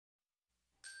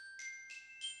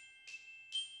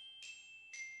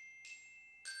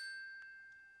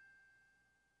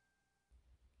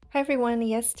everyone,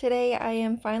 yes, today I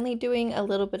am finally doing a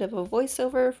little bit of a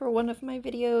voiceover for one of my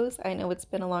videos. I know it's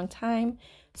been a long time,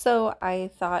 so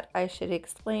I thought I should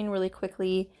explain really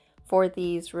quickly for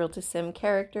these Real to Sim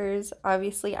characters.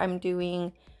 Obviously, I'm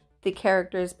doing the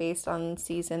characters based on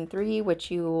season 3, which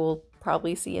you will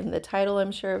probably see in the title,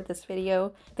 I'm sure, of this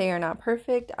video. They are not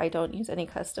perfect. I don't use any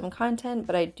custom content,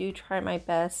 but I do try my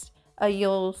best.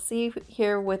 You'll see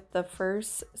here with the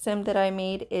first sim that I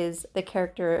made is the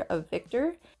character of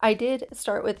Victor. I did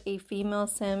start with a female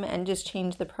sim and just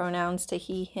change the pronouns to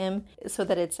he, him, so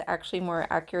that it's actually more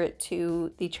accurate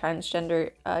to the transgender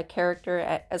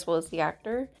character as well as the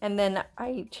actor. And then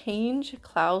I changed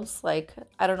Klaus like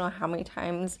I don't know how many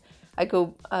times. I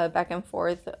go back and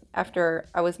forth. After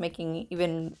I was making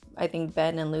even, I think,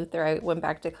 Ben and Luther, I went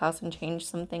back to Klaus and changed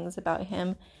some things about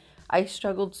him. I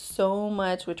struggled so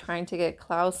much with trying to get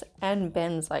Klaus and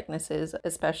Ben's likenesses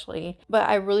especially, but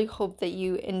I really hope that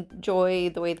you enjoy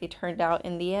the way they turned out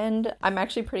in the end. I'm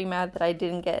actually pretty mad that I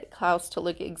didn't get Klaus to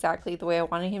look exactly the way I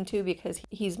wanted him to, because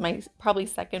he's my probably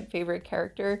second favorite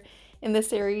character in the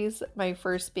series, my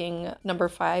first being number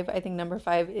 5. I think number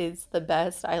 5 is the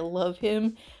best. I love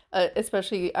him.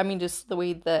 Especially, I mean, just the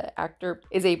way the actor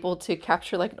is able to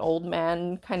capture like an old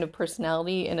man kind of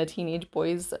personality in a teenage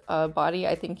boy's body.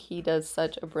 I think he does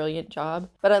such a brilliant job.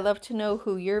 But I'd love to know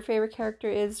who your favorite character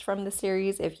is from the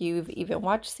series, if you've even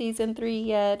watched season 3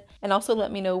 yet. And also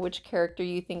let me know which character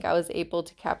you think I was able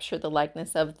to capture the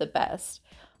likeness of the best.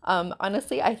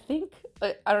 Honestly, I think,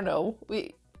 I don't know,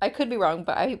 I could be wrong,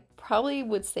 but I probably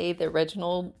would say that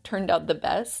Reginald turned out the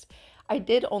best. I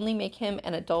did only make him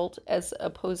an adult as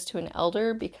opposed to an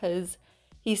elder because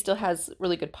he still has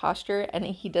really good posture and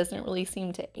he doesn't really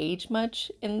seem to age much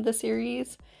in the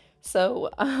series. So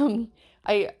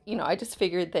I just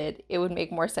figured that it would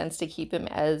make more sense to keep him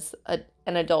as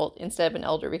an adult instead of an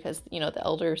elder, because the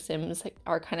elder Sims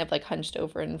are kind of like hunched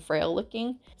over and frail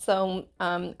looking. So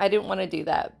I didn't want to do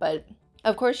that, but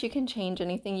of course you can change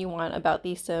anything you want about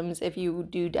these Sims if you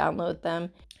do download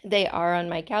them. They are on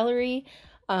my gallery.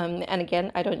 And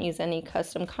again, I don't use any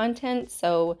custom content,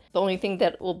 so the only thing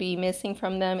that will be missing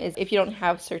from them is if you don't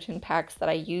have certain packs that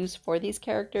I use for these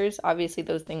characters, obviously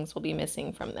those things will be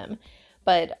missing from them.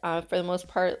 But for the most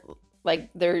part,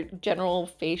 like their general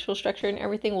facial structure and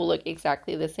everything will look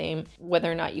exactly the same,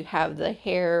 whether or not you have the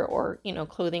hair or,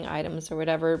 clothing items or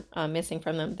whatever missing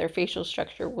from them, their facial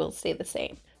structure will stay the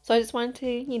same. So I just wanted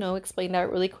to, explain that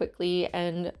really quickly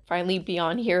and finally be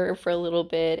on here for a little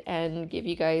bit and give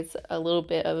you guys a little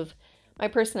bit of my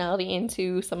personality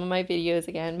into some of my videos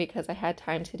again, because I had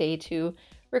time today to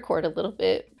record a little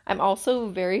bit. I'm also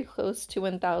very close to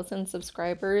 1,000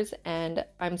 subscribers and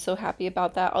I'm so happy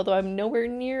about that, although I'm nowhere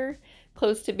near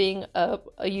close to being a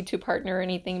YouTube partner or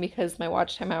anything because my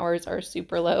watch time hours are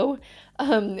super low.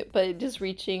 But just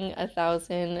reaching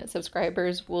 1,000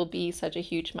 subscribers will be such a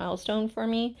huge milestone for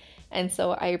me. And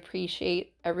so I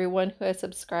appreciate everyone who has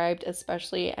subscribed,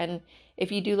 especially. And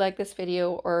if you do like this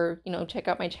video or, check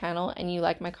out my channel and you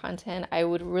like my content, I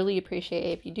would really appreciate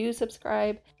it if you do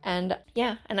subscribe. And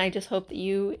yeah, and I just hope that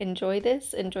you enjoy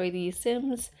these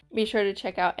Sims. Be sure to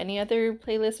check out any other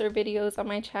playlists or videos on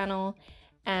my channel.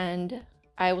 And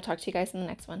I will talk to you guys in the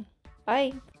next one.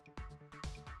 Bye!